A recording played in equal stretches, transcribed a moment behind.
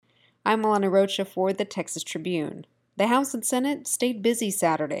I'm Alana Rocha for the Texas Tribune. The House and Senate stayed busy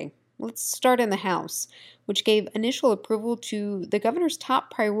Saturday. Let's start in the House, which gave initial approval to the governor's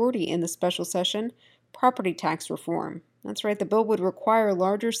top priority in the special session, property tax reform. That's right, the bill would require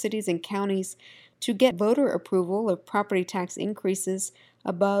larger cities and counties to get voter approval of property tax increases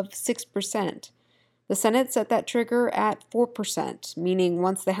above 6%. The Senate set that trigger at 4%, meaning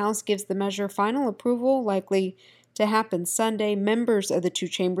once the House gives the measure final approval, likely to happen Sunday, members of the two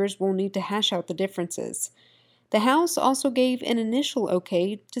chambers will need to hash out the differences. The House also gave an initial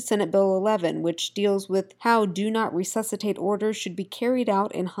okay to Senate Bill 11, which deals with how do not resuscitate orders should be carried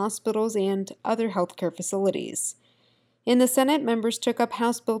out in hospitals and other healthcare facilities. In the Senate, members took up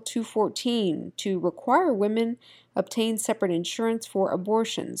House Bill 214 to require women obtain separate insurance for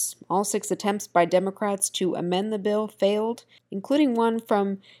abortions. All 6 attempts by Democrats to amend the bill failed, including one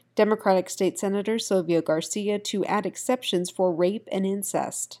from Democratic State Senator Sylvia Garcia to add exceptions for rape and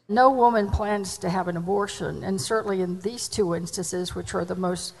incest. No woman plans to have an abortion, and certainly in these 2 instances, which are the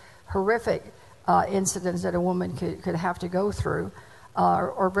most horrific incidents that a woman could have to go through,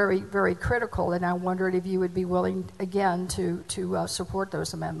 are very, very critical, and I wondered if you would be willing, again, to support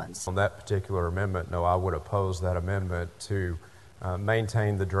those amendments. On that particular amendment, no, I would oppose that amendment to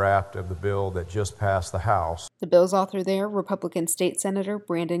maintain the draft of the bill that just passed the House. The bill's author there, Republican State Senator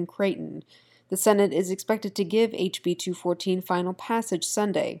Brandon Creighton. The Senate is expected to give HB 214 final passage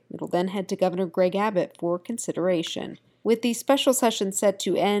Sunday. It'll then head to Governor Greg Abbott for consideration. With the special session set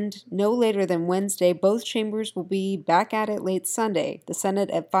to end no later than Wednesday, both chambers will be back at it late Sunday. The Senate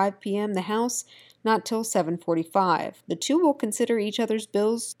at 5 p.m., the House not till 7:45. The two will consider each other's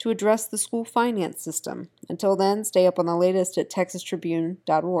bills to address the school finance system. Until then, stay up on the latest at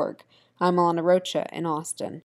texastribune.org. I'm Alana Rocha in Austin.